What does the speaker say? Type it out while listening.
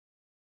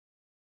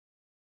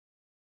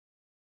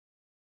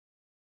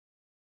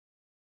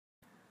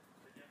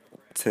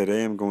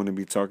Today I'm going to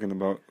be talking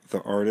about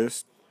the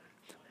artist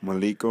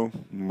meleko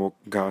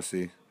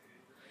mokgosi.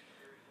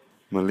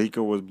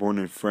 Meleko was born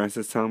in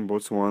Francistown,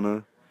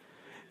 Botswana,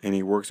 and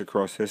he works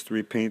across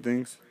history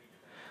paintings,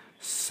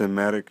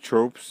 Semitic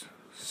tropes,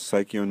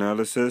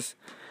 psychoanalysis,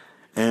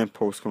 and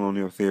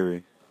post-colonial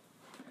theory.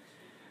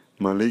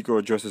 Meleko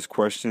addresses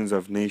questions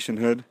of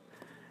nationhood,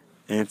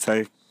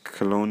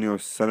 anti-colonial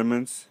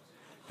sentiments,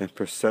 and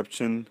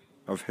perception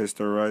of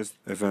historized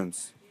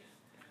events.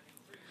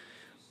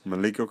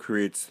 Meleko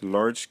creates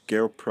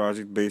large-scale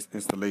project-based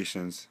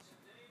installations.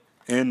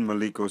 In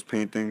Meleko's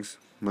paintings,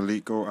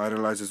 Meleko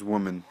idolizes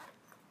women.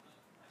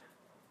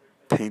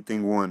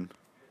 Painting 1.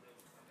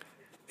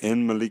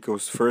 In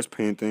Meleko's first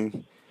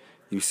painting,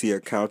 you see a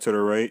cow to the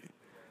right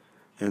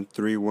and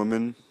 3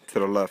 women to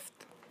the left.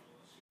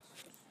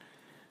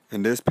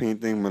 In this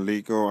painting,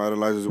 Meleko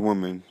idolizes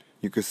women.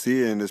 You can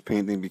see it in this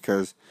painting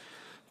because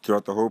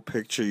throughout the whole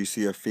picture you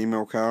see a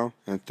female cow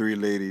and 3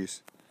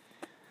 ladies.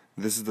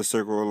 This is the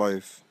circle of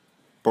life.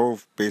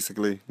 Both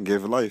basically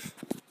give life.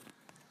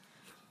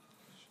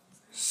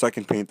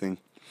 Second painting.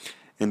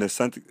 In the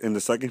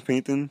second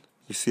painting,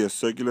 you see a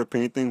circular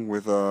painting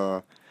with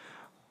a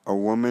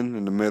woman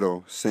in the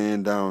middle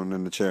sitting down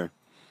in the chair.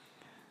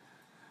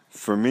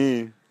 For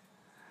me,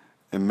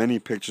 in many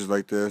pictures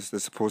like this,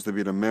 it's supposed to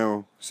be the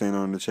male sitting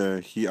on the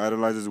chair. He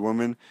idolizes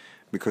women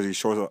because he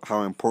shows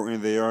how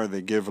important they are.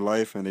 They give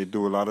life and they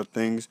do a lot of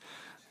things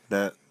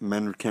that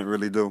men can't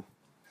really do.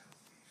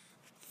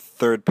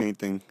 Third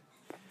painting.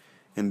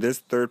 In this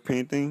third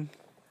painting,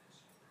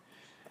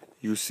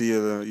 you see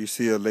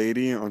a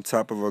lady on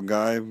top of a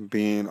guy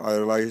being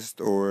idolized,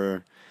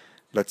 or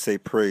let's say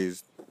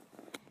praised.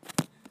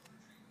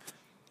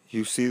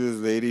 You see this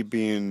lady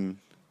being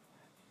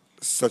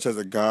such as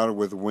a god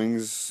with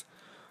wings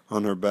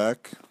on her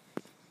back,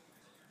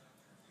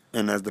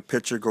 and as the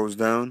picture goes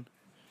down,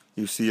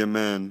 you see a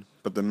man,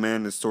 but the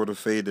man is sort of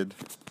faded,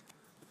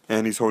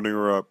 and he's holding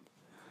her up.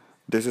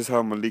 This is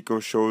how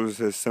Meleko shows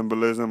his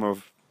symbolism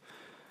of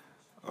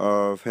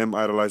him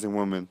idolizing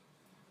women.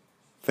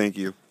 Thank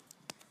you.